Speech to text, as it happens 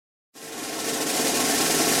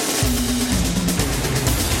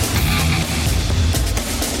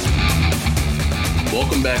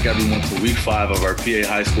Welcome back, everyone, to Week 5 of our PA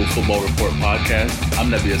High School Football Report podcast. I'm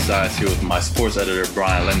Nebi Assayas here with my sports editor,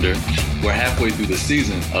 Brian Linder. We're halfway through the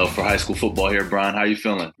season for high school football here. Brian, how are you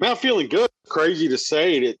feeling? Man, I'm feeling good. Crazy to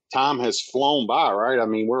say that time has flown by, right? I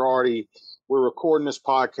mean, we're recording this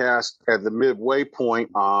podcast at the midway point,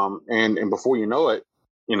 and before you know it,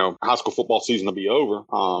 high school football season will be over.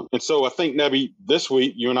 And so I think, Nebi, this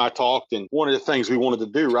week you and I talked, and one of the things we wanted to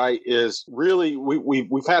do, right, is really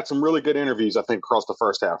we've had some really good interviews, I think, across the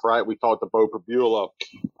first half, right? We talked to Bo Perbula.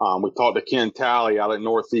 We talked to Ken Talley out at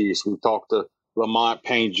Northeast. We talked to Lamont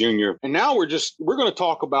Payne Jr. And now we're going to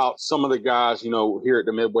talk about some of the guys, here at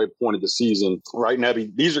the midway point of the season, right, Nebi?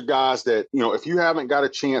 These are guys that, if you haven't got a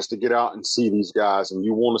chance to get out and see these guys and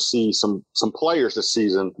you want to see some players this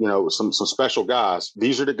season, some special guys,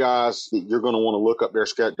 these are the guys that you're going to want to look up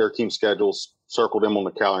their team schedules, circle them on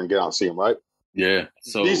the calendar and get out and see them, right? Yeah.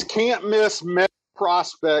 So these can't miss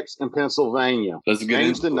prospects in Pennsylvania. Let's get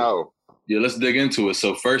names to know. Yeah, let's dig into it.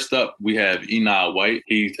 So first up, we have Eni White.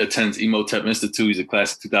 He attends Emotep Institute. He's a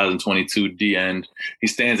class of 2022 D-end. He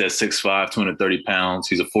stands at 6'5", 230 pounds.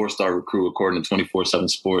 He's a 4-star recruit according to 24/7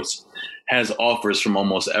 Sports. Has offers from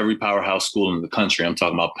almost every powerhouse school in the country. I'm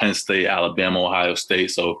talking about Penn State, Alabama, Ohio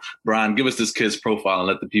State. So, Brian, give us this kid's profile and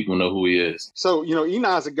let the people know who he is. So,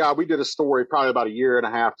 Eni's a guy. We did a story probably about a year and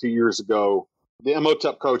a half, 2 years ago. The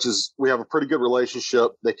Emotep coaches, we have a pretty good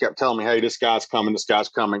relationship. They kept telling me, hey, this guy's coming,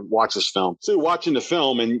 watch this film. So watching the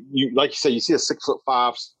film, and like you say, you see a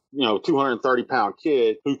 6'5", 230-pound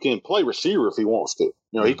kid who can play receiver if he wants to.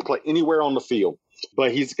 He can play anywhere on the field.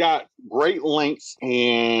 But he's got great length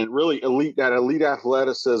and really elite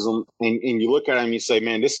athleticism. And you look at him and you say,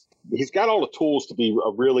 man, he's got all the tools to be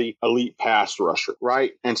a really elite pass rusher,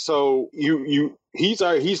 right? And so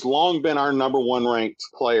he's long been our number one ranked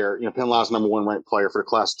player, Penn Live's number one ranked player for the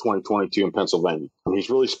class of 2022 in Pennsylvania. And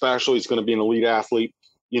he's really special. He's going to be an elite athlete,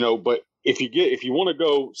 but if you want to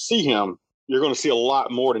go see him, you're going to see a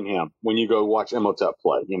lot more than him when you go watch Emotep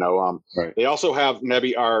play. Right. They also have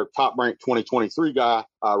Nebi, our top-ranked 2023 guy,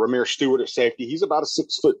 Ramir Stewart at safety. He's about a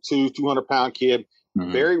 6'2", 200-pound kid,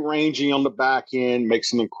 very rangy on the back end, makes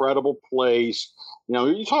some incredible plays.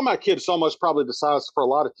 You're talking about a kid that's almost probably the size for a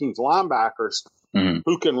lot of teams' linebackers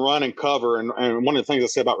who can run and cover. And one of the things I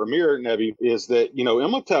say about Ramir, Nebi, is that,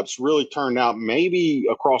 Emotep's really turned out maybe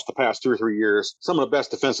across the past 2 or 3 years some of the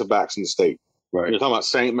best defensive backs in the state. Right. You're talking about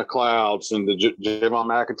St. McLeod's and the Javon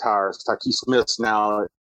McIntyre's, Taki Smith's now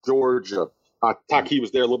at Georgia. Taki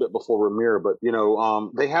was there a little bit before Ramir, but,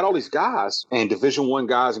 they had all these guys and Division I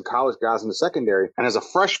guys and college guys in the secondary. And as a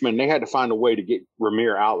freshman, they had to find a way to get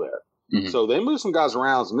Ramir out there. So they moved some guys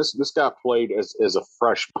around, and this guy played as a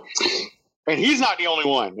freshman. And he's not the only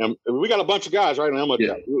one. We got a bunch of guys right on Emotep.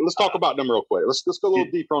 Yeah. Let's talk about them real quick. Let's go a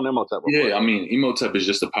little deeper on Emotep. Yeah, I mean, Emotep is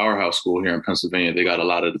just a powerhouse school here in Pennsylvania. They got a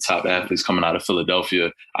lot of the top athletes coming out of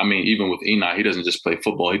Philadelphia. I mean, even with Eni, he doesn't just play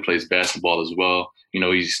football. He plays basketball as well.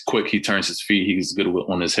 He's quick. He turns his feet. He's good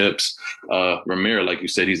on his hips. Ramir, like you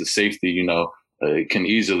said, he's a safety, can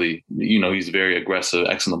easily, he's very aggressive,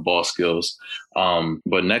 excellent ball skills.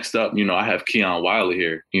 But next up, I have Keon Wiley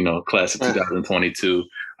here, class of 2022.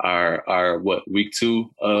 Our week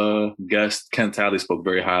 2 guest, Ken Talley, spoke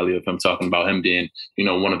very highly of him, talking about him being,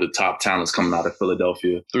 one of the top talents coming out of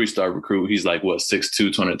Philadelphia. 3-star recruit. He's like, 6'2",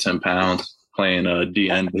 210 pounds. Playing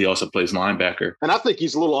D-end, but he also plays linebacker. And I think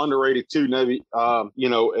he's a little underrated too, Nebi. At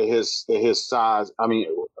his size. I mean,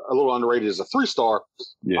 a little underrated as a 3-star,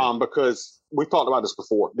 because we've talked about this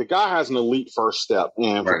before. The guy has an elite first step,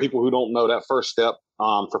 and for people who don't know, that first step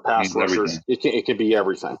for pass rushers, it can be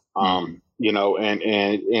everything. And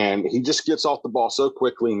he just gets off the ball so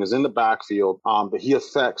quickly and is in the backfield, but he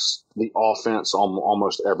affects the offense on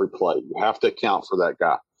almost every play. You have to account for that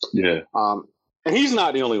guy. Yeah. And he's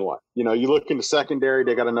not the only one. You look in the secondary,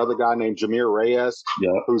 they got another guy named Jameer Reyes,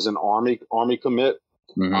 who's an Army commit.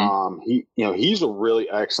 He's a really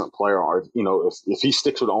excellent player. If he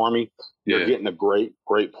sticks with Army, you're getting a great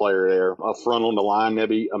player there. Up front on the line,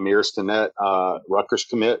 Nebi, Amir Stinnett, Rutgers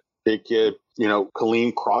commit, big kid.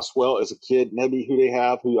 Kaleem Crosswell is a kid, Nebi, who they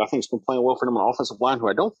have, who I think has been playing well for them on offensive line, who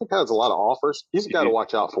I don't think has a lot of offers. He's a guy to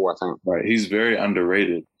watch out for, I think. Right. He's very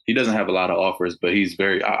underrated. He doesn't have a lot of offers, but he's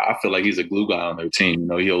I feel like he's a glue guy on their team.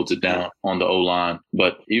 He holds it down on the O-line.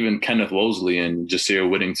 But even Kenneth Wosley and Jasir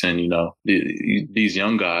Whittington, these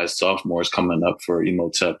young guys, sophomores coming up for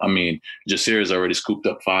Emotep. I mean, Jasir has already scooped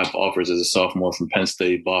up 5 offers as a sophomore from Penn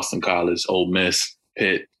State, Boston College, Ole Miss,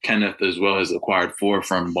 Pitt. Kenneth as well has acquired 4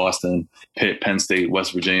 from Boston, Pitt, Penn State,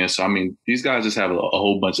 West Virginia. So, I mean, these guys just have a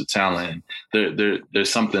whole bunch of talent.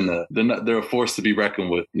 There's something they're a force to be reckoned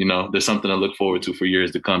with. You know, there's something to look forward to for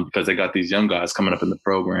years to come because they got these young guys coming up in the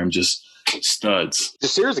program, just studs.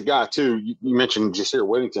 Jasir's a guy, too. You mentioned Jasir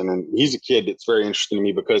Whittington, and he's a kid that's very interesting to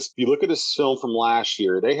me because if you look at his film from last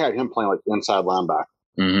year, they had him playing like inside linebacker.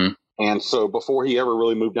 Mm-hmm. And so before he ever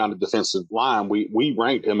really moved down to defensive line, we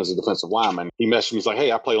ranked him as a defensive lineman. He messaged me. He's like,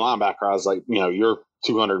 hey, I play linebacker. I was like, you're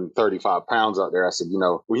 235 pounds out there. I said,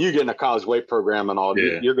 when you get in a college weight program and all,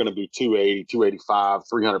 you're going to be 280, 285,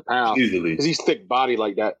 300 pounds. Easily. Because he's thick body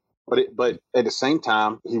like that. But at the same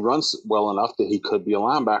time, he runs well enough that he could be a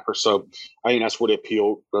linebacker. So I think that's what the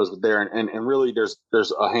appeal goes with there. And really, there's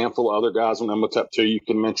a handful of other guys on Imhotep too. You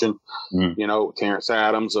can mention, Terrence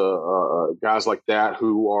Adams, guys like that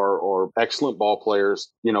who are excellent ball players.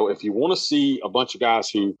 If you want to see a bunch of guys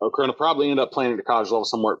who are going to probably end up playing at the college level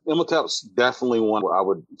somewhere, Imhotep's definitely one I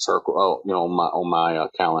would circle. On my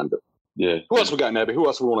calendar. Yeah. Who else we got, Nebby? Who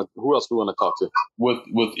else we want to talk to?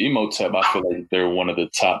 With Imhotep, I feel like they're one of the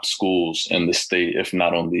top schools in the state, if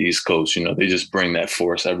not on the East Coast. They just bring that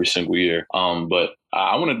force every single year. But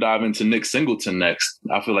I want to dive into Nick Singleton next.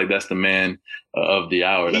 I feel like that's the man of the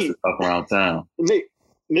hour. That's the talk around town.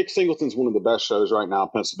 Nick Singleton's one of the best shows right now in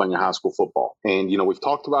Pennsylvania high school football. And, we've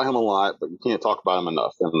talked about him a lot, but you can't talk about him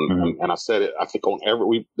enough. And I said it, I think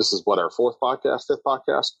this is what, our fifth podcast?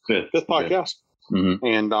 Fifth podcast. Mm-hmm.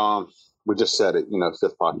 And we just said it,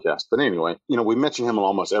 fifth podcast. But anyway, we mention him on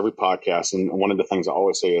almost every podcast. And one of the things I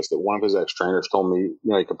always say is that one of his ex-trainers told me,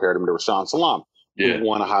 he compared him to Rashaan Salam, who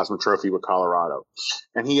won a Heisman Trophy with Colorado.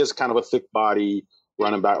 And he is kind of a thick body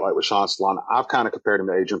running back like Rashaan Salam. I've kind of compared him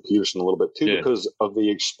to Adrian Peterson a little bit too because of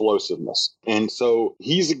the explosiveness. And so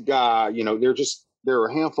he's a guy, there are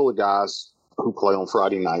a handful of guys who play on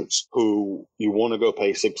Friday nights who you want to go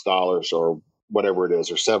pay $6 or whatever it is,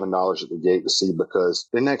 or $7 at the gate to see, because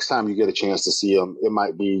the next time you get a chance to see them, it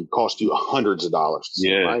might cost you hundreds of dollars to see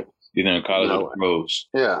them, right? Either in college or pros.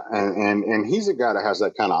 Yeah, and he's a guy that has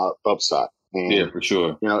that kind of upside. And, for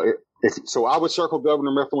sure. So I would circle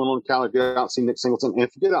Governor Mifflin on the calendar, get out and see Nick Singleton. And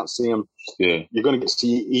if you get out and see him, you're going to get to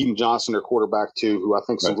see Eden Johnson, their quarterback, too, who I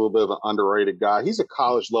think is a little bit of an underrated guy. He's a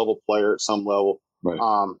college-level player at some level. Right.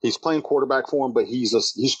 He's playing quarterback for him, but he's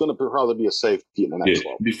going to probably be a safety in the next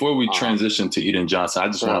level. Before we transition to Eden Johnson, I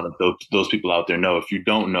just want to let those people out there know, if you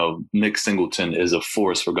don't know, Nick Singleton is a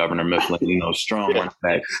force for Governor Mifflin. Strong running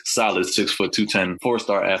back, solid 6 foot 210,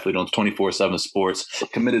 4-star athlete on 24/7 Sports,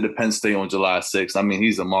 committed to Penn State on July 6th. I mean,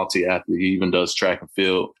 he's a multi-athlete. He even does track and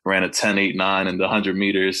field. Ran a 10.89 in the 100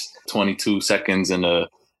 meters, 22 seconds in the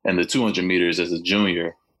 200 meters as a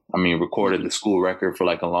junior. I mean, recorded the school record for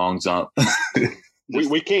like a long jump.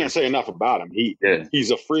 We can't say enough about him.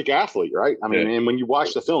 He's a freak athlete, right? I mean, and when you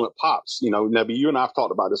watch the film, it pops. Nebby, you and I have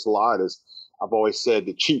talked about this a lot. I've always said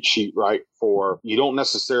the cheat sheet, right? For you don't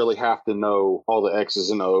necessarily have to know all the X's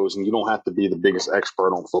and O's, and you don't have to be the biggest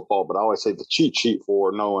expert on football. But I always say the cheat sheet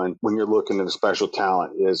for knowing when you're looking at a special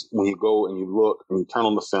talent is when you go and you look and you turn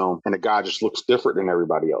on the film, and the guy just looks different than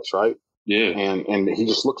everybody else, right? Yeah, and he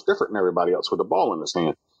just looks different than everybody else with the ball in his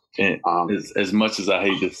hand. And as much as I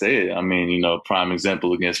hate to say it, I mean, prime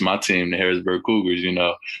example against my team, the Harrisburg Cougars,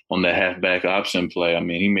 on that halfback option play. I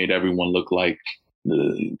mean, he made everyone look like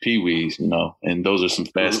the Pee-wees, and those are some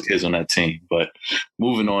fast kids on that team. But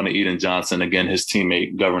moving on to Eden Johnson, again, his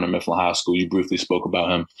teammate, Governor Mifflin High School, you briefly spoke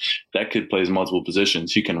about him. That kid plays multiple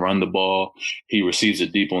positions. He can run the ball. He receives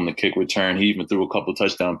it deep on the kick return. He even threw a couple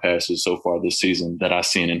touchdown passes so far this season that I've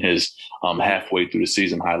seen in his halfway through the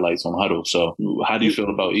season highlights on Huddle. So how do you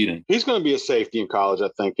feel about Eden? He's going to be a safety in college, I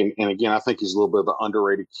think. And again, I think he's a little bit of an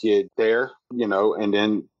underrated kid there, and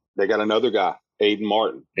then they got another guy, Aiden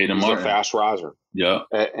Martin. He's a fast riser. Yeah.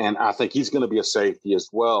 And I think he's going to be a safety as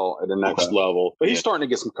well at the next level. But he's starting to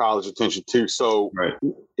get some college attention too. So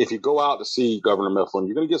if you go out to see Governor Mifflin,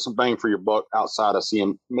 you're going to get some bang for your buck outside of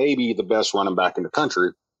seeing maybe the best running back in the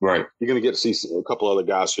country. Right. You're going to get to see a couple other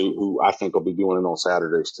guys who I think will be doing it on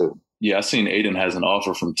Saturdays too. Yeah, I've seen Aiden has an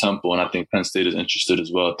offer from Temple, and I think Penn State is interested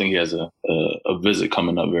as well. I think he has a visit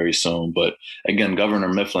coming up very soon. But again, Governor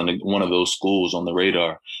Mifflin, one of those schools on the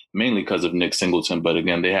radar, mainly because of Nick Singleton. But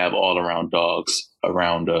again, they have all-around dogs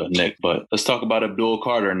around Nick. But let's talk about Abdul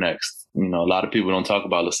Carter next. A lot of people don't talk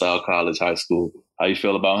about LaSalle College High School. How you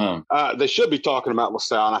feel about him? They should be talking about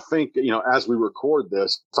LaSalle. And I think, as we record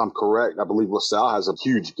this, if I'm correct, I believe LaSalle has a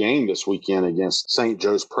huge game this weekend against St.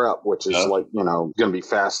 Joe's Prep, which is going to be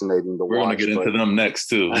fascinating to watch. We're going to get into them next,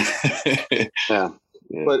 too. Yeah.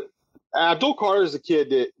 But Abdul Carter is a kid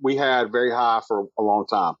that we had very high for a long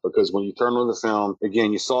time because when you turn on the film,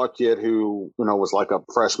 again, you saw a kid who, was like a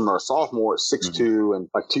freshman or a sophomore at 6'2" and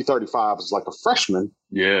like 235 is like a freshman.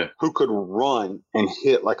 Yeah. Who could run and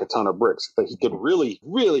hit like a ton of bricks. But he could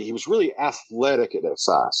he was really athletic at that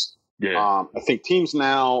size. Yeah. I think teams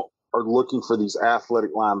now are looking for these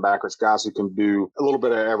athletic linebackers, guys who can do a little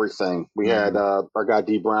bit of everything. We had our guy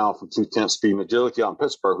D Brown from 210 Speed and Agility out in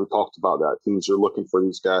Pittsburgh who talked about that. Teams are looking for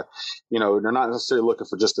these guys. They're not necessarily looking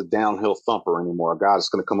for just a downhill thumper anymore, a guy that's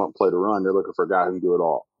going to come up and play the run. They're looking for a guy who can do it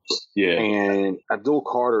all. Yeah. And Abdul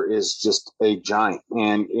Carter is just a giant.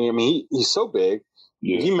 And I mean, he's so big.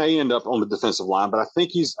 Yeah. He may end up on the defensive line, but I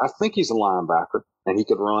think he's a linebacker, and he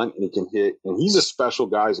could run and he can hit. And he's a special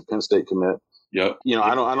guy. He's a Penn State commit. Yep.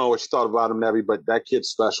 I don't know what you thought about him, Nebby, but that kid's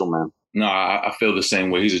special, man. No, I feel the same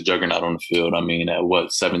way. He's a juggernaut on the field. I mean, at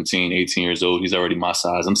 17, 18 years old, he's already my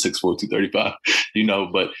size. I'm 6'4", 235,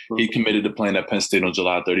 but he committed to playing at Penn State on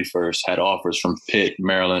July 31st, had offers from Pitt,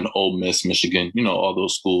 Maryland, Ole Miss, Michigan, all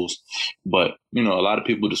those schools. But, a lot of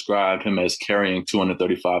people describe him as carrying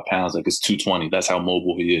 235 pounds like it's 220. That's how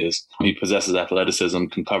mobile he is. He possesses athleticism,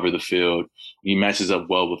 can cover the field. He matches up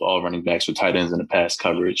well with all running backs with tight ends in the pass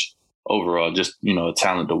coverage. Overall, just, a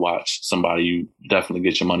talent to watch. Somebody you definitely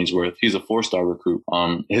get your money's worth. He's a 4-star recruit.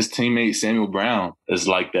 His teammate Samuel Brown is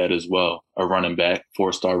like that as well. A running back,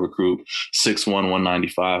 4-star recruit, 6'1",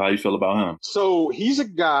 195. How you feel about him? So he's a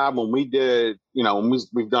guy when we did, when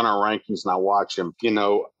we've done our rankings and I watch him,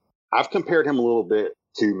 I've compared him a little bit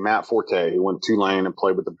to Matt Forte, who went to Tulane and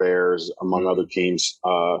played with the Bears, among other teams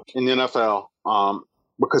in the NFL.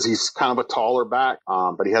 Because he's kind of a taller back,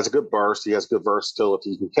 but he has a good burst. He has good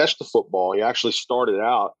versatility. He can catch the football. He actually started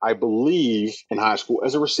out, I believe, in high school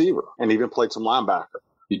as a receiver and even played some linebacker.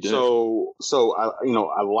 He did. So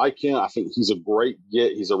I like him. I think he's a great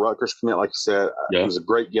get. He's a Rutgers commit, like you said. Yeah. He's a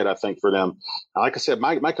great get, I think, for them. And like I said,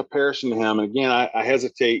 my comparison to him, and again, I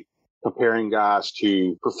hesitate comparing guys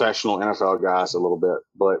to professional NFL guys a little bit,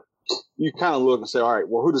 but you kind of look and say, all right,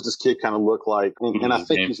 well, who does this kid kind of look like? And I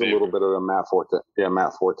think he's a little bit of a Matt Forte. Yeah,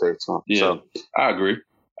 Matt Forte. Yeah, so. I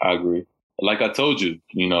agree. Like I told you,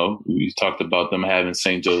 we talked about them having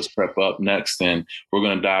St. Joe's Prep up next, and we're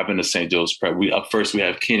going to dive into St. Joe's Prep. We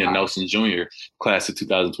have Keenan Nelson Jr., class of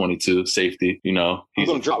 2022, safety. I'm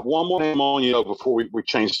going to drop one more name on you before we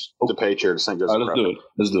change the page here to St. Joe's Prep.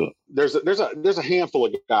 Let's do it. There's a handful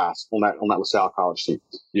of guys on that LaSalle College team.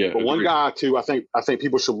 Yeah, but one guy too, I think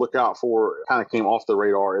people should look out for. Kind of came off the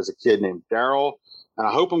radar as a kid named Daryl, and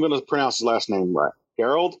I hope I'm going to pronounce his last name right.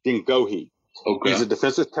 Daryl Dingohi. Okay. He's a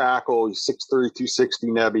defensive tackle. He's 6'3", 260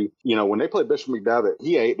 Nebby. When they played Bishop McDevitt,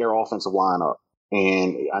 he ate their offensive line up.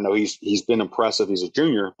 And I know he's been impressive. He's a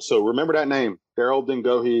junior. So remember that name, Daryl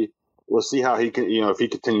Dingohi. We'll see how he can, if he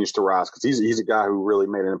continues to rise, because he's a guy who really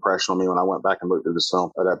made an impression on me when I went back and looked at this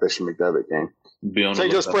film of that Bishop McDevitt game.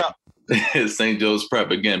 St. Joe's Prep. St. Joe's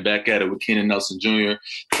Prep, again, back at it with Keenan Nelson Jr.,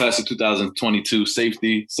 class of 2022,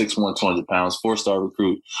 safety, 6'1", 200 pounds, 4-star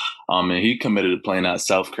recruit. And he committed to playing at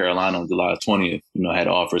South Carolina on July 20th. Had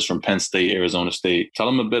offers from Penn State, Arizona State. Tell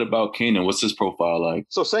him a bit about Keenan. What's his profile like?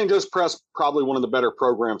 So St. Joe's Prep, probably one of the better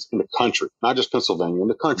programs in the country, not just Pennsylvania, in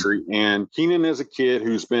the country. And Keenan is a kid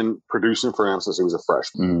who's been producing for him since he was a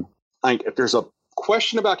freshman. I think if there's a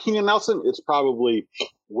question about Keenan Nelson, it's probably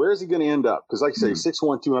where is he going to end up? Because like I say,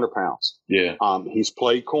 6'1", 200 pounds. Yeah. He's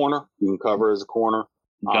played corner. He can cover as a corner.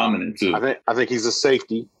 Dominant too. I think he's a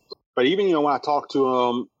safety. But even, when I talked to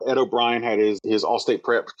him, Ed O'Brien had his All-State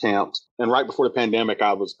Prep camp. And right before the pandemic,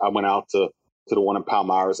 I went out to the one in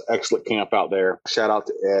Palmyra. Excellent camp out there. Shout out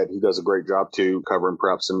to Ed. He does a great job too, covering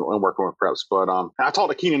preps and working with preps. But I talked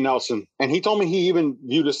to Keenan Nelson, and he told me he even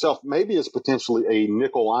viewed himself maybe as potentially a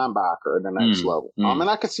nickel linebacker at the next level. And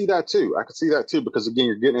I could see that too. Because again,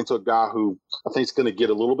 you're getting into a guy who I think is going to get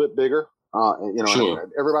a little bit bigger. Sure.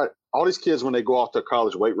 Everybody, all these kids, when they go off to a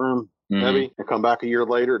college weight room, heavy, and come back a year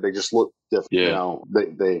later, they just look different. Yeah.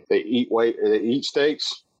 They eat weight. They eat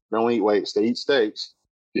steaks. They don't eat weights. They eat steaks.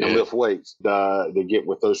 Yeah. And lift weights. They get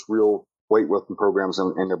with those real weightlifting programs,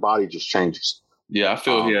 and their body just changes. Yeah, I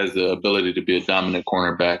feel he has the ability to be a dominant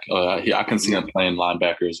cornerback. I can see him playing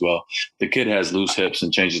linebacker as well. The kid has loose hips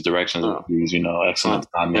and changes directions. He's, excellent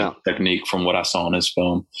timing, technique from what I saw in his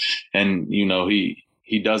film. And,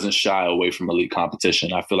 he doesn't shy away from elite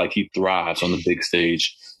competition. I feel like he thrives on the big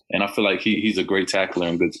stage. And I feel like he's a great tackler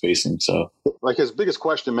and good spacing. So, like, his biggest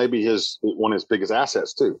question may be one of his biggest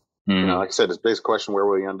assets too. Like I said, his biggest question, where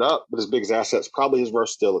will he end up? But his biggest asset's probably his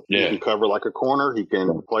versatility. Yeah. He can cover like a corner. He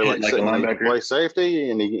can play like a linebacker, play safety,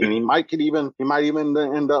 and he might even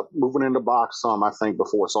end up moving into box some. I think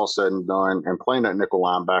before it's all said and done, and playing that nickel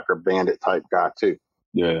linebacker bandit type guy too.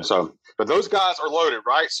 Yeah. So, but those guys are loaded,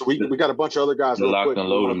 right? So we got a bunch of other guys They're real locked quick. and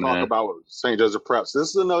We want loaded, to talk man. about St. Joseph Preps. This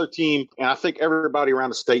is another team, and I think everybody around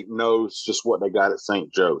the state knows just what they got at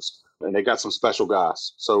St. Joe's. And they got some special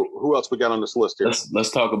guys. So who else we got on this list here? Let's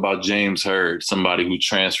talk about James Hurd, somebody who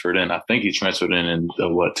transferred in. I think he transferred in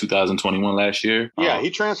 2021 last year. Yeah, he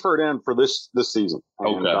transferred in for this season.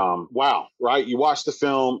 And, Okay. Wow, right? You watch the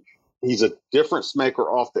film. He's a difference maker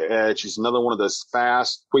off the edge. He's another one of those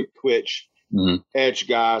fast, quick twitch edge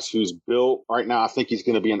guys who's built. Right now, I think he's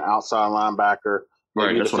going to be an outside linebacker.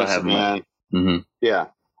 Right, that's what I have in mind. Yeah.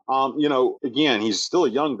 Again, he's still a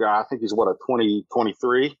young guy. I think he's, a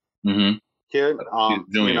 23 kid.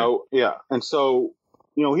 And so,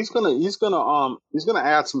 he's gonna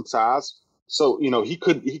add some size. So, he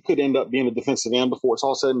could end up being a defensive end before it's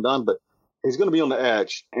all said and done, but he's gonna be on the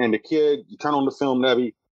edge. And the kid, you turn on the film,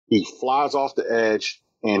 Nebby, he flies off the edge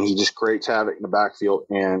and he just creates havoc in the backfield.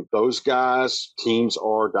 And those guys, teams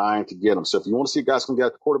are dying to get him. So if you want to see guys can get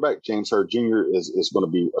at the quarterback, James Hurd Jr. is going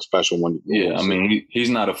to be a special one. Yeah, I mean,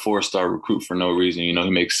 he's not a 4-star recruit for no reason. He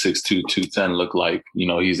makes 6'2", 210 look like,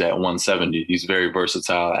 he's at 170. He's very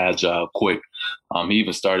versatile, agile, quick. He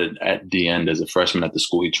even started at the end as a freshman at the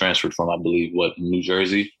school he transferred from, I believe, New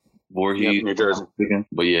Jersey? Voorhees, New Jersey.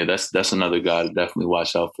 But yeah, that's another guy to definitely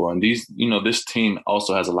watch out for. And this team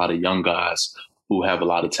also has a lot of young guys who have a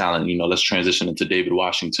lot of talent. Let's transition into David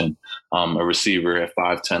Washington, a receiver at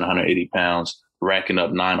 5'10", 180 pounds, racking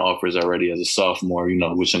up 9 offers already as a sophomore,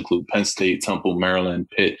 which include Penn State, Temple, Maryland,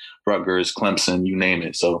 Pitt, Rutgers, Clemson, you name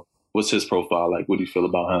it. So what's his profile like? What do you feel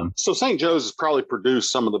about him? So St. Joe's has probably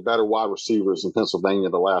produced some of the better wide receivers in Pennsylvania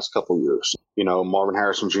the last couple of years. Marvin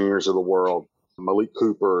Harrison Jr.'s of the world, Malik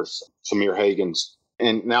Cooper's, Samir Hagen's,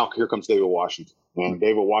 and now here comes David Washington. And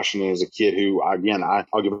David Washington is a kid who, again,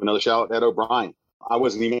 I'll give another shout out to Ed O'Brien. I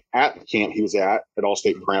wasn't even at the camp he was at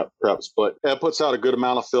All-State Preps, but Ed puts out a good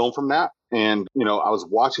amount of film from that. And, I was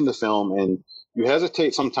watching the film, and you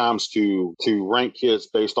hesitate sometimes to rank kids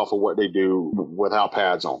based off of what they do without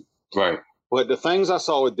pads on. Right. But the things I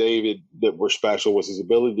saw with David that were special was his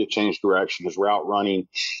ability to change direction, his route running.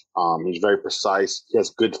 He's very precise. He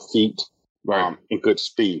has good feet. Right. And good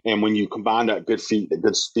speed. And when you combine that good feet, the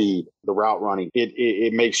good speed, the route running,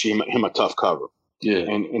 it makes him a tough cover. Yeah.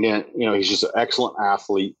 And then, he's just an excellent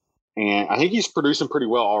athlete. And I think he's producing pretty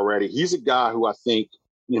well already. He's a guy who I think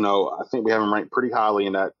we have him ranked pretty highly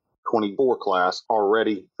in that 24 class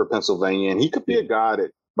already for Pennsylvania. And he could be a guy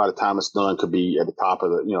that by the time it's done could be at the top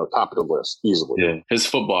of the list easily. Yeah. His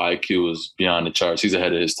football IQ is beyond the charts. He's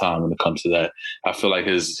ahead of his time when it comes to that. I feel like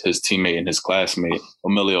his teammate and his classmate,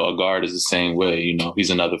 Emilio Agard, is the same way. He's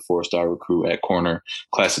another 4-star recruit at corner,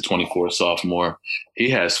 class of 24 sophomore. He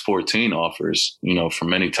has 14 offers, from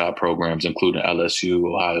many top programs, including LSU,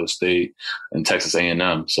 Ohio State, and Texas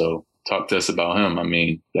A&M. So talk to us about him. I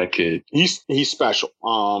mean, that kid. He's special.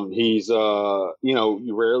 He's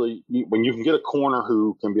you rarely when you can get a corner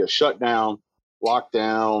who can be a shutdown,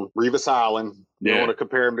 lockdown, Revis Island. You don't want to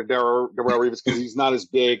compare him to Darrell Revis because he's not as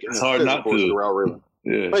big. It's hard not to. Darrell Revis.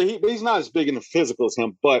 Yeah. But he's not as big in the physical as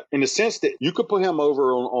him. But in the sense that you could put him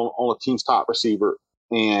over on a team's top receiver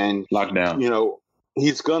and lockdown.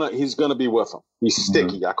 He's gonna be with him. He's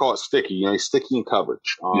sticky. I call it sticky. He's sticky in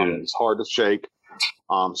coverage. It's hard to shake.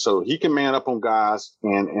 So he can man up on guys,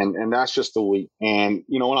 and that's just elite. And,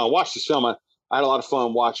 when I watched this film, I had a lot of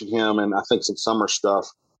fun watching him, and I think some summer stuff.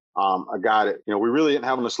 I got it. We really didn't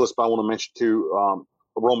have on this list, but I want to mention, too, a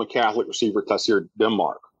Roman Catholic receiver, Tassir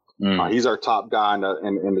Denmark. He's our top guy in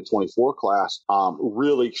the 24 class.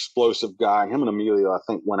 Really explosive guy. And him and Emilio, I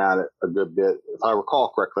think, went at it a good bit. If I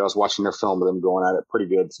recall correctly, I was watching their film of them going at it pretty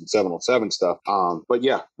good, some 7-on-7 stuff. But,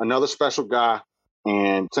 yeah, another special guy.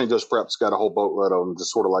 And St. Joe's Prep's got a whole boatload of them,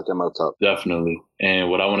 just sort of like Mo Tuck. Definitely.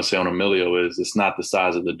 And what I want to say on Emilio is it's not the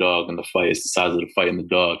size of the dog in the fight. It's the size of the fight in the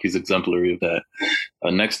dog. He's exemplary of that.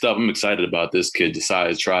 Next up, I'm excited about this kid,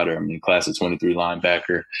 Josiah Trotter. I mean, class of 23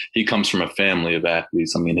 linebacker. He comes from a family of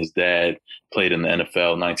athletes. I mean, his dad played in the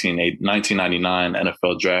NFL, 1999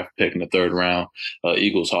 NFL draft pick in the 3rd round,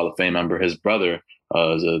 Eagles Hall of Fame member. His brother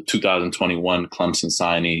is a 2021 Clemson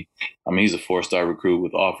signee. I mean, he's a 4-star recruit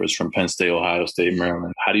with offers from Penn State, Ohio State,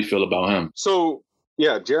 Maryland. How do you feel about him? So,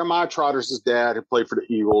 yeah, Jeremiah Trotter's his dad who played for the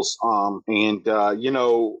Eagles.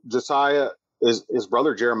 Josiah, his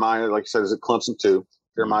brother Jeremiah, like I said, is at Clemson too,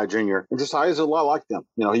 Jeremiah Jr. And Josiah's a lot like them.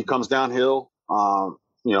 He comes downhill.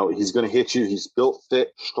 He's going to hit you. He's built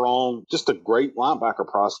thick, strong, just a great linebacker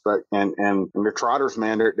prospect. And the Trotters,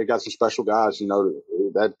 man, they got some special guys.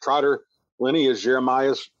 That Trotter lineage,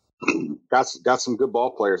 Jeremiah's got some good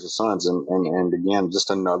ball players as sons, and again, just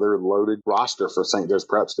another loaded roster for St. Joe's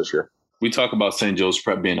Preps this year. We talk about St. Joe's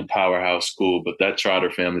Prep being a powerhouse school, but that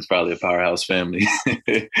Trotter family is probably a powerhouse family.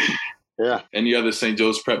 Yeah. Any other St.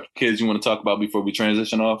 Joe's Prep kids you want to talk about before we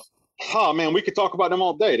transition off? Oh man, we could talk about them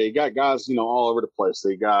all day. They got guys, all over the place.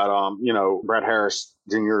 They got, Brad Harris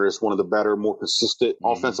Jr. is one of the better, more consistent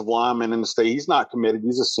offensive linemen in the state. He's not committed.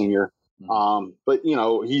 He's a senior. But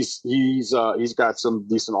he's got some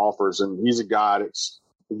decent offers, and he's a guy that's,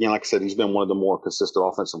 again, like I said, he's been one of the more consistent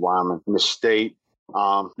offensive linemen in the state.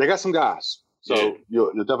 They got some guys, so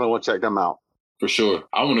you'll definitely want to check them out. For sure.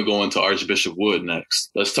 I want to go into Archbishop Wood next.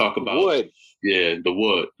 Let's talk about Wood. Yeah, the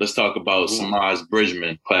Wood. Let's talk about Samaj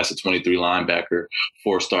Bridgman, class of 23 linebacker,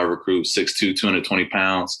 4-star recruit, 6'2", 220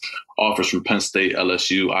 pounds, offers from Penn State,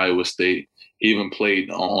 LSU, Iowa State. He even played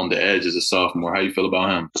on the edge as a sophomore. How you feel about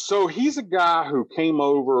him? So he's a guy who came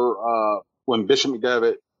over when Bishop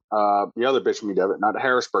McDevitt, the other Bishop McDevitt, not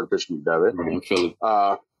Harrisburg Bishop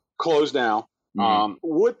McDevitt, closed down.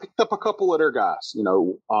 Wood picked up a couple of their guys,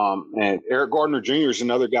 and Eric Gardner Jr. is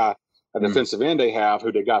another guy, a defensive end they have,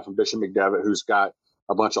 who they got from Bishop McDevitt, who's got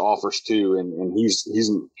a bunch of offers too, and he's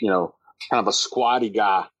kind of a squatty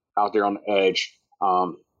guy out there on the edge.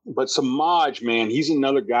 But Samaj, man, he's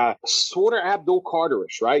another guy, sort of Abdul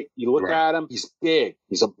Carterish, right? You look at him, he's big.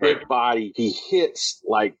 He's a big body. He hits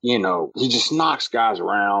he just knocks guys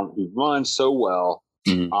around. He runs so well.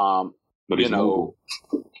 But he's mobile.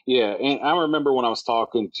 Yeah, and I remember when I was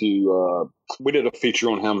talking to, we did a feature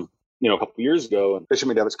on him, a couple of years ago, and Bishop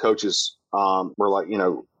McDevitt's coaches were like,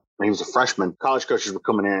 when he was a freshman, college coaches were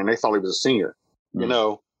coming in and they thought he was a senior,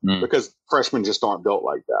 because freshmen just aren't built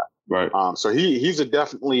like that. Right. So he's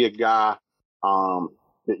definitely a guy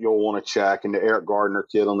that you'll want to check. And the Eric Gardner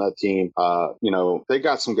kid on that team, they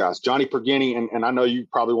got some guys. Johnny Pergini, and I know you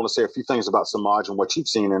probably want to say a few things about Samaj and what you've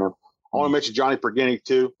seen in him. I want to mention Johnny Pergini,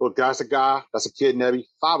 too. Look, that's a kid, Nebby,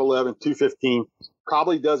 5'11", 215.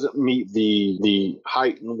 Probably doesn't meet the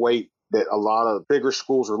height and weight that a lot of bigger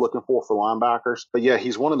schools are looking for linebackers. But, yeah,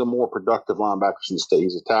 he's one of the more productive linebackers in the state.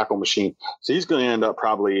 He's a tackle machine. So he's going to end up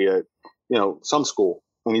probably at, some school,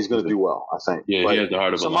 and he's going to do well, I think. Yeah, but he has the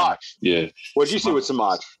heart of Samaj. Yeah. What did you see with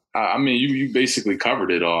Samaj? I mean, you basically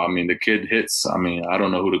covered it all. I mean, the kid hits. I mean, I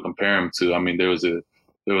don't know who to compare him to. I mean, there was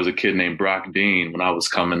a kid named Brock Dean when I was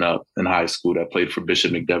coming up in high school that played for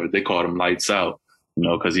Bishop McDevitt. They called him Lights Out,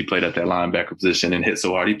 because he played at that linebacker position and hit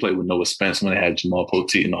so hard. He played with Noah Spence when they had Jamal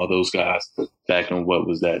Poteet and all those guys back in,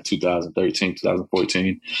 2013,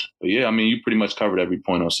 2014. But, yeah, I mean, you pretty much covered every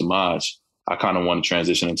point on Samaj. I kind of want to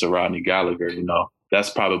transition into Rodney Gallagher. That's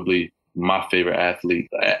probably my favorite athlete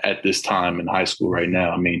at this time in high school right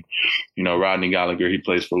now. I mean, Rodney Gallagher, he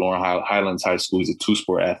plays for Lauren Highlands High School. He's a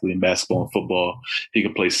two-sport athlete in basketball and football. He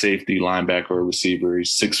can play safety, linebacker, or receiver.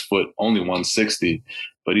 He's 6 foot, only 160,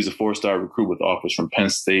 but he's a 4-star recruit with offers from Penn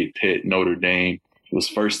State, Pitt, Notre Dame. He was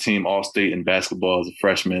first team All-State in basketball as a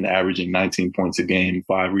freshman, averaging 19 points a game,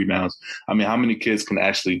 5 rebounds. I mean, how many kids can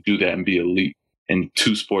actually do that and be elite in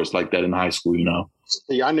 2 sports like that in high school,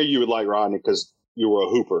 Yeah, I knew you would like Rodney because you were a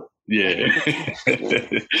hooper. Yeah.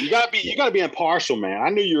 You gotta be impartial, man. I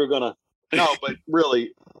knew you were gonna. No, but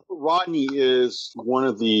really, Rodney is one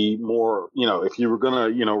of the more, if you were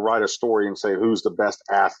gonna, write a story and say who's the best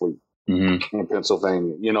athlete in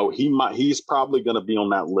Pennsylvania, he's probably gonna be on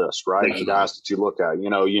that list, right? Definitely. The guys that you look at,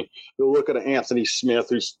 you look at an Anthony Smith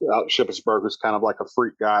who's out in Shippensburg, who's kind of like a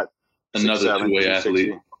freak guy, another two-way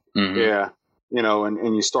athlete. Yeah.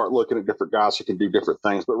 And you start looking at different guys who can do different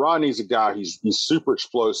things. But Rodney's a guy, he's super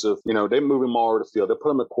explosive. They move him all over the field. They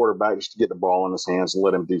put him at quarterback just to get the ball in his hands and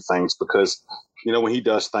let him do things because, when he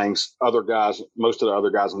does things, most of the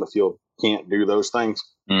other guys on the field can't do those things.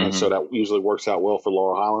 And so that usually works out well for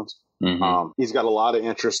Laurel Highlands. He's got a lot of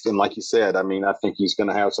interest. And like you said, I mean, I think he's going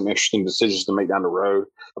to have some interesting decisions to make down the road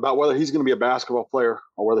about whether he's going to be a basketball player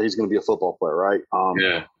or whether he's going to be a football player, right?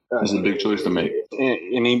 Yeah. That's a big choice to make.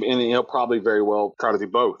 And he'll probably very well try to do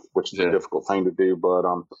both, which is a difficult thing to do. But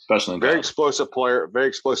especially very explosive player.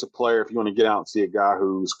 If you want to get out and see a guy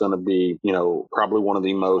who's going to be, probably one of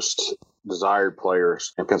the most desired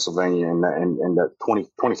players in Pennsylvania in that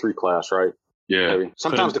 23 class, right? Yeah. Maybe.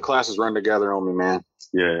 Sometimes the classes run together on me, man.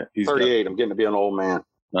 Yeah. He's 38. I'm getting to be an old man.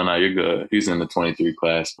 No, you're good. He's in the 23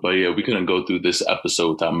 class. But, yeah, we couldn't go through this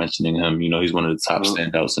episode without mentioning him. He's one of the top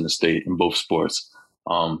standouts in the state in both sports.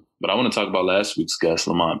 But I want to talk about last week's guest,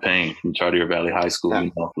 Lamont Payne from Chartier Valley High School. Yeah.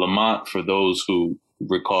 Lamont, for those who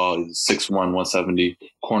recall, is 6'1", 170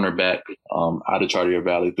 cornerback out of Chartier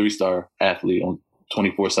Valley, 3-star athlete on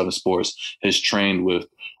 24/7 Sports. Has trained with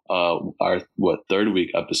our third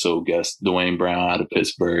week episode guest, Dwayne Brown out of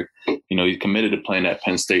Pittsburgh. He's committed to playing at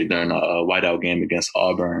Penn State during a whiteout game against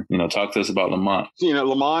Auburn. Talk to us about Lamont.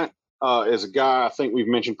 Lamont, is a guy I think we've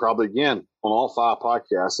mentioned probably again on all 5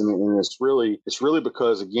 podcasts, and it's really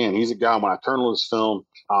because again he's a guy when I turn on his film,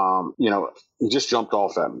 he just jumped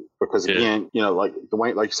off at me because again, like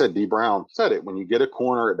Dwayne, like you said, D Brown said it. When you get a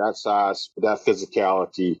corner at that size, with that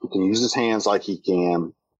physicality, who can use his hands like he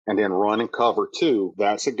can, and then run and cover too.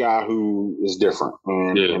 That's a guy who is different,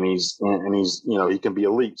 and he's he can be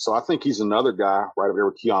elite. So I think he's another guy right up there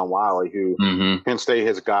with Keon Wiley, who Penn State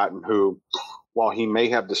has gotten. Who, while he may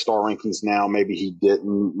have the star rankings now, maybe he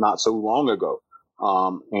didn't not so long ago.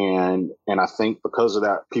 And I think because of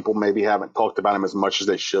that, people maybe haven't talked about him as much as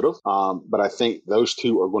they should have. But I think those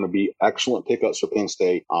two are going to be excellent pickups for Penn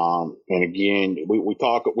State. And again, we've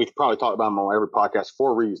probably talked about him on every podcast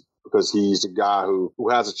for a reason, because he's a guy who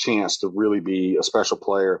has a chance to really be a special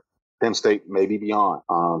player, Penn State, maybe beyond.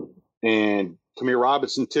 And Tamir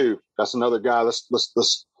Robinson too. That's another guy.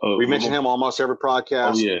 We mention him almost every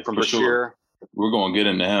podcast from Brashear. Sure. We're going to get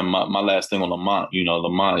into him. My last thing on Lamont,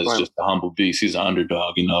 Lamont is just a humble beast. He's an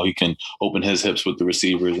underdog. He can open his hips with the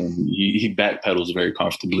receivers, and he backpedals very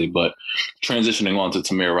comfortably. But transitioning on to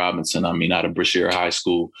Tamir Robinson, out of Brashear High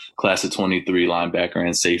School, class of 23, linebacker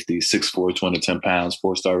and safety, 6'4", 210 pounds,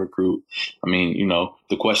 4-star recruit.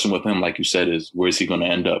 The question with him, like you said, is where is he going to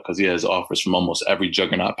end up? Because he has offers from almost every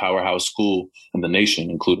juggernaut powerhouse school in the nation,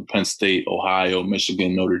 including Penn State, Ohio,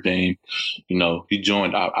 Michigan, Notre Dame. He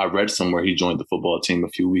joined, I read somewhere he joined the football team a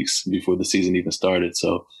few weeks before the season even started.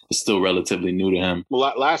 So it's still relatively new to him.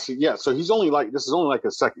 Well, last year, so he's this is only like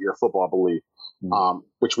a second year of football, I believe,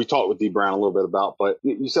 which we talked with D Brown a little bit about. But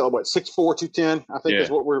you said, 6'4", 210, I think is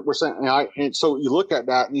what we're saying. And so you look at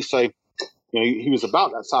that and you say, he was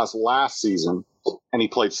about that size last season, and he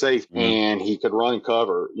played safe, and he could run and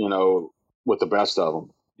cover, with the best of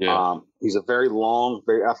them. Yeah. He's a very long,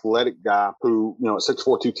 very athletic guy who, at 6'4",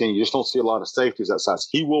 210, you just don't see a lot of safeties that size.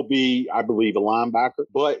 He will be, I believe, a linebacker.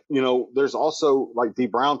 But, there's also, like D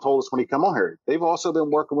Brown told us when he come on here, they've also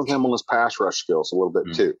been working with him on his pass rush skills a little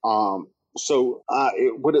bit too. So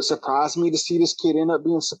would it surprise me to see this kid end up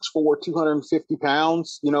being 6'4", 250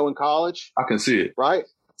 pounds, in college? I can see it. Right?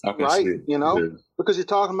 I can see it. Because you're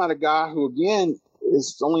talking about a guy who, again,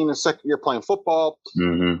 is only in his second year playing football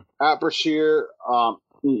at Brashear.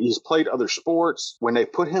 He's played other sports. When they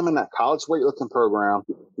put him in that college weightlifting program,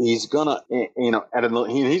 he's gonna, he's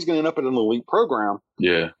gonna end up at an elite program.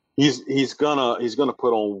 Yeah, he's gonna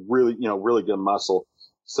put on really, really good muscle.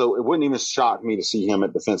 So it wouldn't even shock me to see him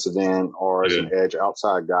at defensive end or as an edge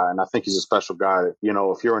outside guy. And I think he's a special guy that,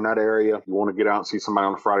 if you're in that area, you want to get out and see somebody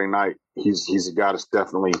on a Friday night, he's a guy that's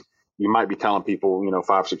definitely, you might be telling people,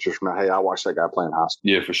 5-6 years from now, hey, I watched that guy play in high school.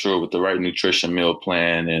 Yeah, for sure. With the right nutrition meal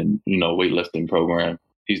plan and, weightlifting program,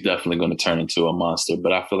 he's definitely going to turn into a monster.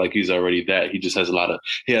 But I feel like he's already that. He just has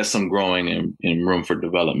he has some growing and room for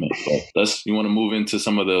development. But you want to move into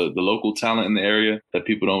some of the local talent in the area that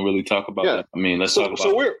people don't really talk about? Yeah. Let's talk about.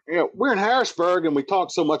 So we're in Harrisburg, and we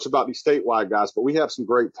talk so much about these statewide guys, but we have some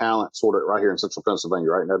great talent sort of right here in Central Pennsylvania,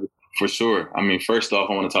 right, Nebby? For sure. First off,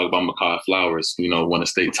 I want to talk about Mekhi Flowers. Won a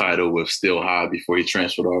state title with Steel High before he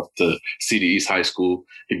transferred off to CD East High School.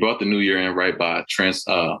 He brought the new year in right by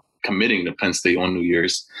committing to Penn State on New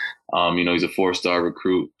Year's. He's a 4-star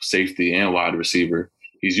recruit, safety, and wide receiver.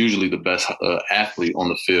 He's usually the best athlete on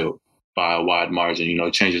the field by a wide margin.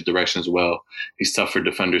 He changes direction as well. He's tough for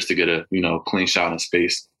defenders to get a, clean shot in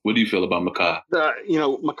space. What do you feel about Mekhi?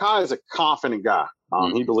 Mekhi is a confident guy.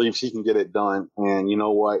 He believes he can get it done. And you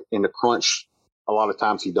know what? In the crunch, a lot of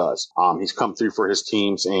times he does. He's come through for his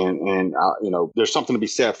teams, and there's something to be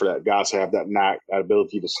said for that. Guys have that knack, that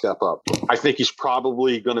ability to step up. I think he's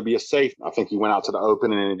probably going to be a safe. I think he went out to the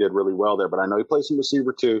open and he did really well there, but I know he plays some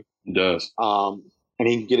receiver too. He does. And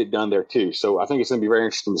he can get it done there too. So I think it's going to be very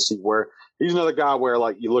interesting to see where he's another guy where,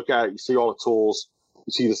 like, you look at it, you see all the tools,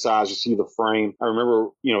 you see the size, you see the frame. I remember,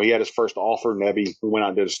 he had his first offer, Nebby, who went out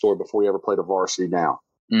and did a story before he ever played a varsity down.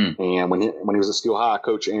 And when he was at Steel High,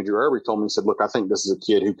 Coach Andrew Irby told me, he said, look, I think this is a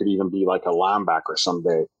kid who could even be like a linebacker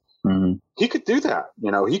someday. He could do that.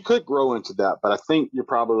 He could grow into that. But I think you're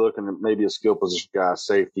probably looking at maybe a skill position guy,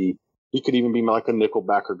 safety. He could even be like a nickel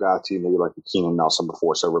backer guy too, maybe like a Keenan Nelson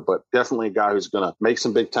before it's over. But definitely a guy who's going to make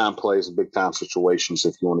some big time plays and big time situations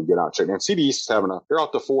if you want to get out check. And CD East is they're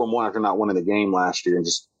off to 4-1 after not winning the game last year and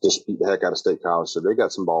just beat the heck out of State College. So they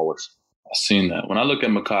got some ballers. I've seen that. When I look at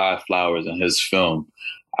Mekhi Flowers and his film,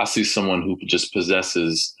 I see someone who just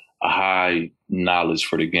possesses a high knowledge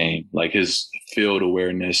for the game, like his field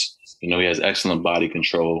awareness. He has excellent body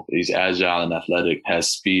control. He's agile and athletic, has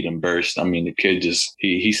speed and burst. The kid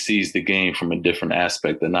he sees the game from a different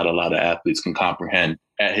aspect that not a lot of athletes can comprehend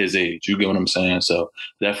at his age. You get what I'm saying? So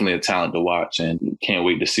definitely a talent to watch, and can't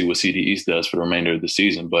wait to see what CD East does for the remainder of the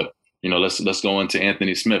season. But Let's go into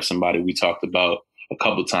Anthony Smith, somebody we talked about a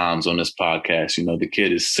couple times on this podcast. The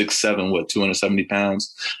kid is 6'7", 270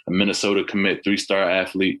 pounds, a Minnesota commit, 3-star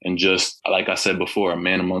athlete, and just like I said before, a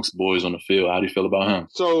man amongst boys on the field. How do you feel about him?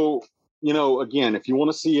 So, again, if you want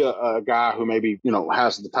to see a guy who maybe,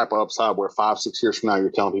 has the type of upside where 5-6 years from now, you're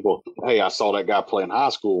telling people, hey, I saw that guy play in high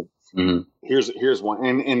school. Mm-hmm. Here's one.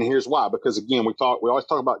 And here's why. Because again, we always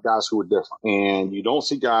talk about guys who are different, and you don't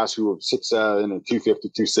see guys who are 6'7" and 250,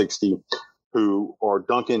 260 who are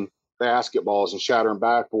dunking basketballs and shattering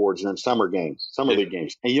backboards during summer league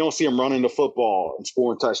games. And you don't see them running the football and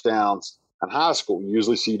scoring touchdowns in high school. You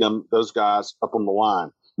usually see those guys up on the line.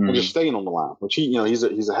 Mm-hmm. And just staying on the line, which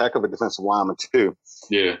he's a heck of a defensive lineman too.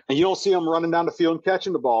 Yeah. And you don't see him running down the field and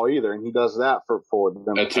catching the ball either. And he does that for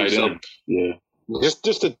them. That tight end. Yeah.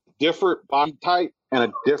 Just a different body type and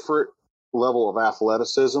a different level of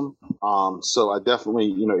athleticism. So I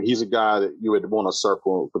definitely, he's a guy that you would want to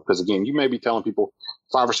circle because again, you may be telling people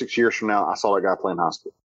 5 or 6 years from now, I saw that guy playing high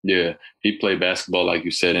school. Yeah, he played basketball, like you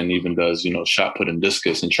said, and even does, shot put and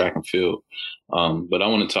discus and track and field. But I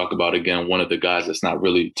want to talk about, again, one of the guys that's not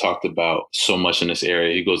really talked about so much in this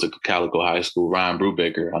area. He goes to Calico High School, Ryan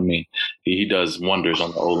Brubaker. I mean, he does wonders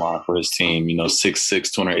on the O-line for his team.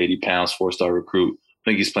 6'6", 280 pounds, 4-star recruit. I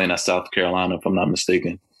think he's playing at South Carolina, if I'm not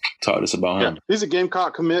mistaken. Talk to us about him. He's a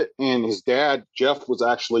Gamecock commit, and his dad, Jeff, was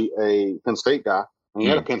actually a Penn State guy. And he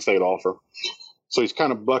had a Penn State offer. So he's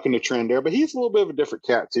kind of bucking the trend there, but he's a little bit of a different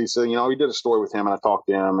cat too. So, we did a story with him and I talked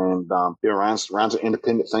to him and, Ryan's an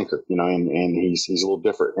independent thinker, and he's a little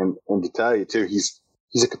different. And to tell you too, he's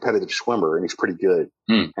a competitive swimmer and he's pretty good.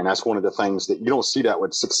 And that's one of the things that you don't see that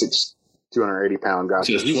with 6'6", 280-pound guys.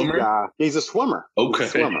 He's a swimmer. Okay. He's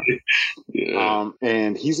a swimmer. Yeah.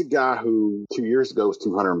 And he's a guy who 2 years ago was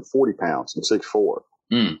 240 pounds and 6'4".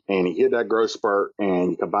 And he hit that growth spurt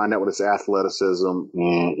and you combine that with his athleticism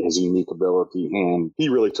and his unique ability. And he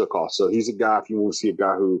really took off. So he's a guy, if you want to see a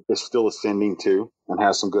guy who is still ascending too and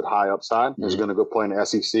has some good high upside, is going to go play in the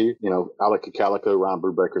SEC. Alec Calico, Ryan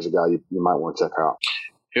Brubaker's a guy you might want to check out.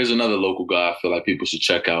 Here's another local guy I feel like people should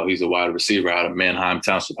check out. He's a wide receiver out of Manheim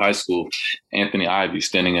Township High School. Anthony Ivy,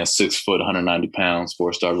 standing at 6 foot, 190 pounds,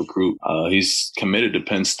 4-star recruit. He's committed to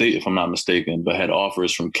Penn State, if I'm not mistaken, but had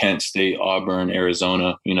offers from Kent State, Auburn,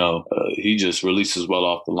 Arizona. He just releases well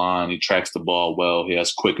off the line. He tracks the ball well. He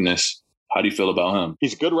has quickness. How do you feel about him?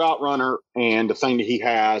 He's a good route runner, and the thing that he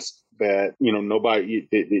has that nobody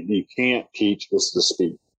that you can't teach is the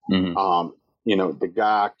speed. Mm-hmm. The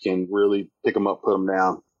guy can really pick them up, put them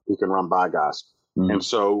down. He can run by guys. Mm-hmm. And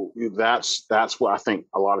so that's what I think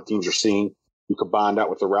a lot of teams are seeing. You combine that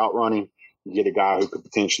with the route running, you get a guy who could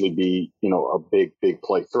potentially be, a big, big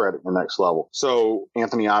play threat at the next level. So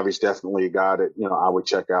Anthony Ivy's definitely a guy that, I would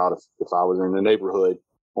check out if I was in the neighborhood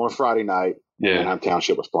on a Friday night. Yeah, Manheim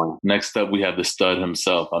Township was playing. Next up, we have the stud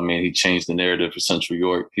himself. I mean, he changed the narrative for Central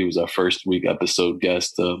York. He was our first week episode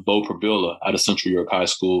guest, Bo Prabula, out of Central York High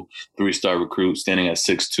School, 3-star recruit, standing at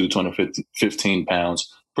 6'2", 215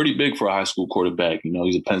 pounds. Pretty big for a high school quarterback.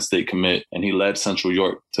 He's a Penn State commit, and he led Central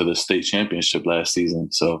York to the state championship last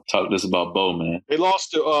season. So talk to us about Bo, man. They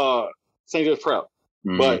lost to St. Joe's Prep,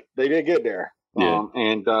 but they did get there. Yeah.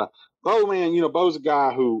 Bo, man, Bo's a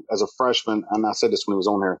guy who, as a freshman, and I said this when he was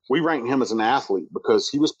on here, we ranked him as an athlete because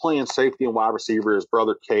he was playing safety and wide receiver. His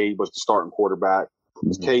brother, Cade, was the starting quarterback.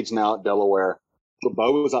 Cade's now at Delaware. But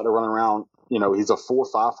Bo was out there running around. He's a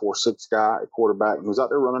 4'5", 4'6" guy at quarterback. He was out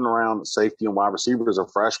there running around at safety and wide receiver as a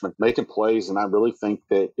freshman, making plays. And I really think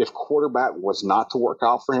that if quarterback was not to work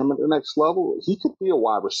out for him at the next level, he could be a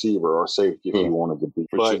wide receiver or a safety if he wanted to be.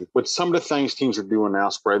 But with some of the things teams are doing now,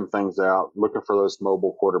 spreading things out, looking for those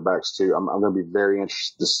mobile quarterbacks too, I'm going to be very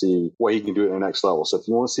interested to see what he can do at the next level. So if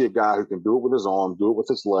you want to see a guy who can do it with his arm, do it with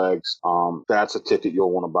his legs, that's a ticket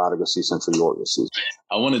you'll want to buy to go see Central York this season.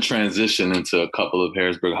 I want to transition into a couple of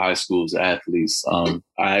Harrisburg High School's athletes. I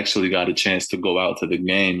actually got a chance to go out to the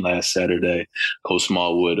game last Saturday. Coach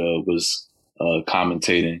Smallwood was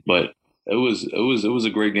commentating, but it was a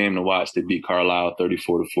great game to watch. They beat Carlisle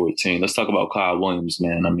 34-14. Let's talk about Kyle Williams,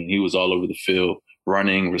 man. I mean, he was all over the field,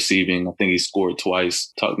 running, receiving. I think he scored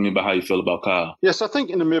twice. Talk to me about how you feel about Kyle. Yes, I think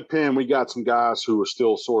in the mid-pen we got some guys who are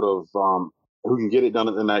still sort of who can get it done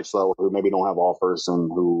at the next level, who maybe don't have offers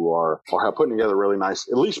and who are putting together really nice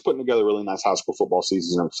high school football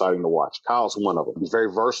seasons and exciting to watch. Kyle's one of them. He's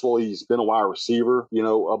very versatile. He's been a wide receiver,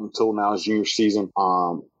 up until now his junior season.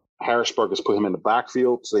 Harrisburg has put him in the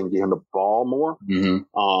backfield so they can get him the ball more.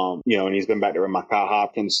 Mm-hmm. And he's been back there with Kyle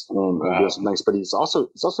Hopkins and doing some things, but he's also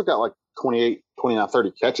got like 28, 29,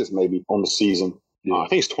 30 catches maybe on the season. Yeah. I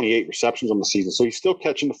think he's 28 receptions on the season. So he's still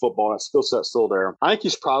catching the football. That skill set's still there. I think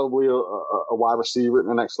he's probably a wide receiver at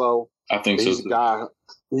the next level. I think but so.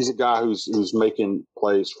 He's a guy who's making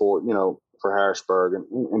plays for Harrisburg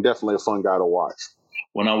and definitely a fun guy to watch.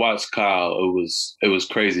 When I watched Kyle, it was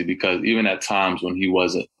crazy because even at times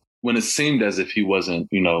when it seemed as if he wasn't,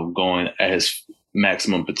 going at his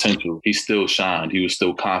maximum potential, he still shined. He was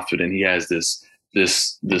still confident. He has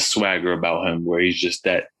this swagger about him where he's just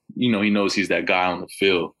that, he knows he's that guy on the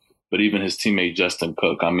field. But even his teammate, Justin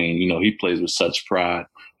Cook, he plays with such pride,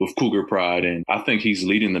 with Cougar pride. And I think he's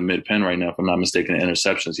leading the mid-pen right now, if I'm not mistaken, in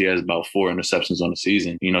interceptions. He has about 4 interceptions on the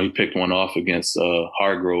season. He picked one off against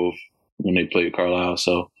Hargrove when they played Carlisle.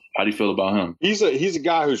 So how do you feel about him? He's a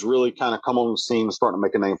guy who's really kind of come on the scene and starting to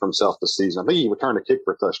make a name for himself this season. I think he returned a kick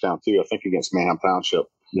for a touchdown too, I think against Manham Township,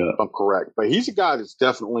 if I'm correct. But he's a guy that's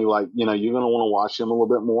definitely you're going to want to watch him a little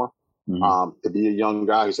bit more. Mm-hmm. To be a young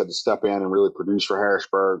guy who's had to step in and really produce for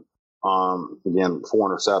Harrisburg. Again, 4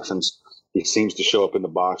 interceptions. He seems to show up in the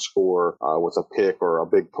box score with a pick or a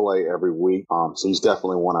big play every week. So he's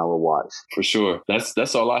definitely one I would watch. For sure.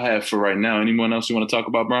 That's all I have for right now. Anyone else you want to talk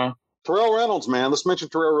about, Brian? Terrell Reynolds, man. Let's mention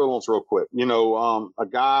Terrell Reynolds real quick. A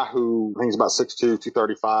guy who I think is about 6'2",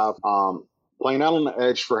 235. Playing out on the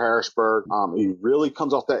edge for Harrisburg. He really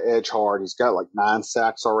comes off that edge hard. He's got like 9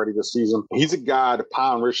 sacks already this season. He's a guy, the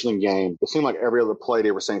Pine Richland game, it seemed like every other play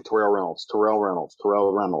they were saying Terrell Reynolds, Terrell Reynolds,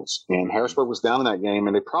 Terrell Reynolds. And Harrisburg was down in that game,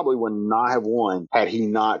 and they probably would not have won had he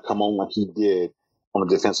not come on like he did on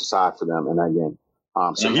the defensive side for them in that game.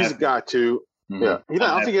 So he's a guy too. Mm-hmm. Yeah,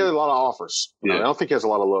 I don't think he has a lot of offers. I don't think he has a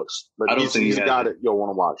lot of looks, but he's a guy that you'll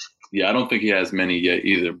want to watch. Yeah, I don't think he has many yet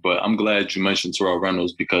either, but I'm glad you mentioned Terrell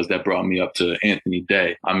Reynolds because that brought me up to Anthony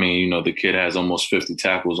Day. The kid has almost 50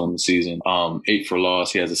 tackles on the season, 8 for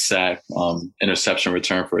loss. He has a sack, interception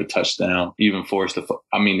return for a touchdown, even forced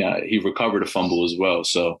he recovered a fumble as well.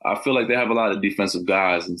 So I feel like they have a lot of defensive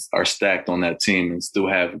guys and are stacked on that team and still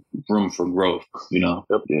have room for growth, Yep.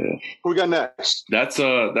 Yeah. Who we got next? That's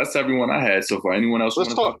everyone I had so far. Anyone else?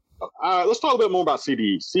 Let's talk a bit more about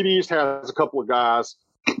CDs. CDs has a couple of guys.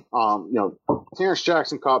 Terrence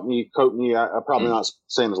Jackson Coatney, I'm probably not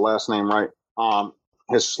saying his last name right,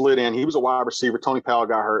 has slid in. He was a wide receiver. Tony Powell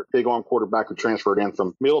got hurt. Big arm quarterback who transferred in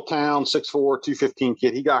from Middletown, 6'4", 215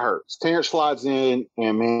 kid. He got hurt. Terrence slides in,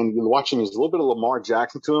 and man, you watch him, he's a little bit of Lamar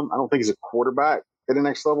Jackson to him. I don't think he's a quarterback at the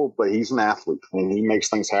next level, but he's an athlete, and he makes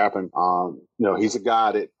things happen. He's a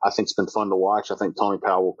guy that I think's been fun to watch. I think Tony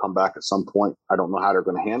Powell will come back at some point. I don't know how they're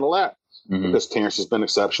going to handle that. Mm-hmm. Because Terrence has been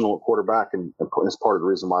exceptional at quarterback, and it's part of the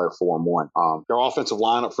reason why they're 4-1. Their offensive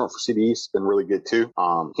line up front for CD's been really good too.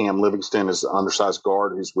 Cam Livingston is an undersized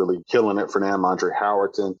guard who's really killing it for them. Andre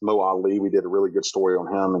Howerton, Mo Ali, we did a really good story on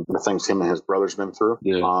him and the things him and his brother's been through.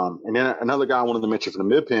 Yeah. And then another guy I wanted to mention for the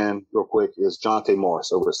mid-pen real quick is Jonte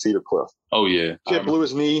Morris over at Cedar Cliff. Oh, yeah. Kid blew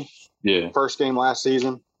his knee. Yeah. First game last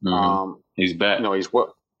season. Mm-hmm. He's back. He's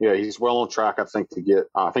what? Yeah, he's well on track, I think, to get.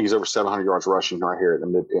 I think he's over 700 yards rushing right here at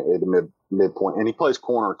the midpoint, and he plays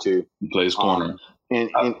corner too. He plays corner, and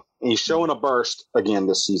he's showing a burst again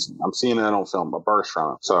this season. I'm seeing that on film, a burst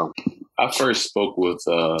from him. So, I first spoke with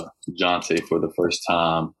Jonte for the first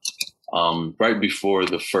time right before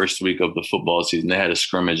the first week of the football season. They had a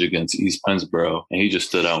scrimmage against East Pennsboro, and he just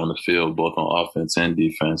stood out on the field, both on offense and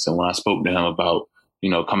defense. And when I spoke to him about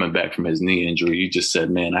coming back from his knee injury, he just said,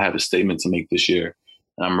 "Man, I have a statement to make this year.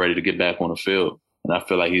 I'm ready to get back on the field." And I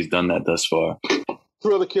feel like he's done that thus far.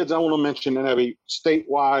 2 other kids I want to mention that have a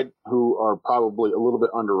statewide who are probably a little bit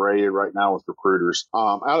underrated right now with recruiters.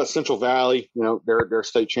 Out of Central Valley, they're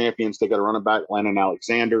state champions. They got a running back, Landon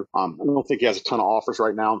Alexander. I don't think he has a ton of offers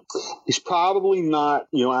right now. He's probably not,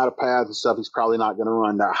 out of pads and stuff. He's probably not going to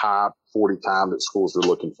run that high 40 time that schools are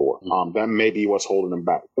looking for. That may be what's holding him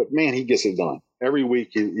back. But, man, he gets it done. Every week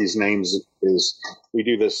his name is we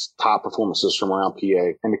do this top performance system around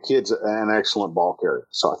PA, and the kid's an excellent ball carrier.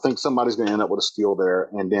 So I think somebody's going to end up with a steal there.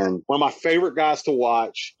 And then one of my favorite guys to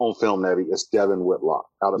watch on film, Nebby, is Devin Whitlock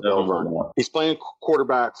out of Bell Vernon. He's playing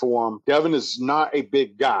quarterback for him. Devin is not a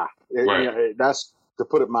big guy. Right. That's to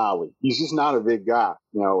put it mildly. He's just not a big guy.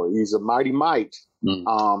 He's a mighty mite.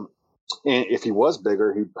 And if he was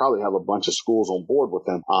bigger, he'd probably have a bunch of schools on board with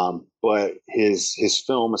him. But his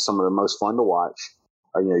film is some of the most fun to watch.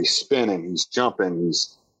 He's spinning, he's jumping,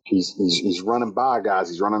 he's running by guys,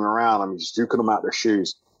 he's running around. He's juking them out their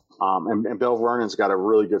shoes. And Bell Vernon's got a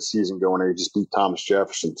really good season going there. He just beat Thomas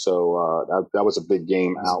Jefferson. So that was a big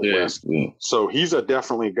game out west. Yeah. So he's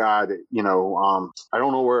definitely a guy that, I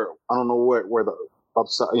don't know where the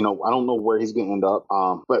upside. I don't know where he's going to end up.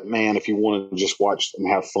 But man, if you want to just watch and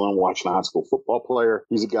have fun watching a high school football player,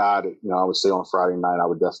 he's a guy that, I would say on Friday night, I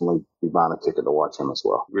would definitely be buying a ticket to watch him as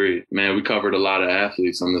well. Great, man. We covered a lot of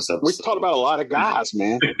athletes on this episode. We talked about a lot of guys,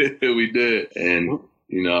 man. We did. And,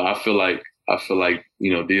 I feel like,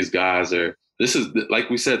 these guys are, this is, like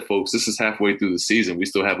we said, folks, this is halfway through the season. We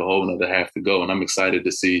still have a whole another half to go. And I'm excited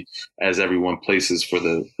to see, as everyone places for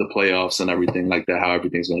the playoffs and everything like that, how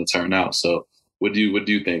everything's going to turn out. So what do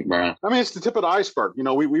you think, Brian? I mean, it's the tip of the iceberg.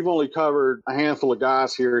 We've only covered a handful of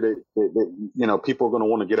guys here that people are going to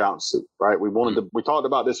want to get out and see, right? We talked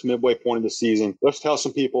about this midway point of the season. Let's tell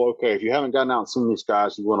some people, okay, if you haven't gotten out and seen these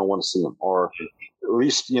guys, you're going to want to see them, or at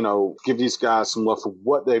least, give these guys some love for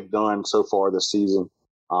what they've done so far this season.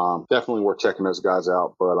 Definitely worth checking those guys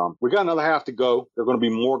out. But we got another half to go. There are going to be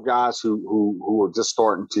more guys who are just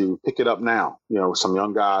starting to pick it up now. Some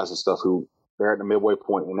young guys and stuff who they're at the midway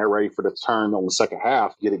point and they're ready for the turn on the second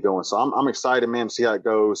half, get it going. So I'm excited, man, to see how it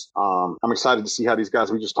goes. I'm excited to see how these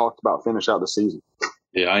guys we just talked about finish out the season.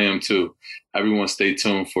 Yeah, I am too. Everyone stay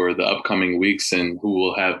tuned for the upcoming weeks and who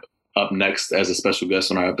will have up next as a special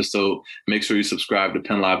guest on our episode. Make sure you subscribe to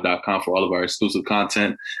PennLive.com for all of our exclusive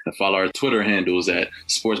content and follow our Twitter handles at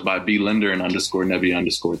sportsbybLender and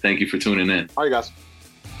 _Nebby_. Thank you for tuning in. All right, guys.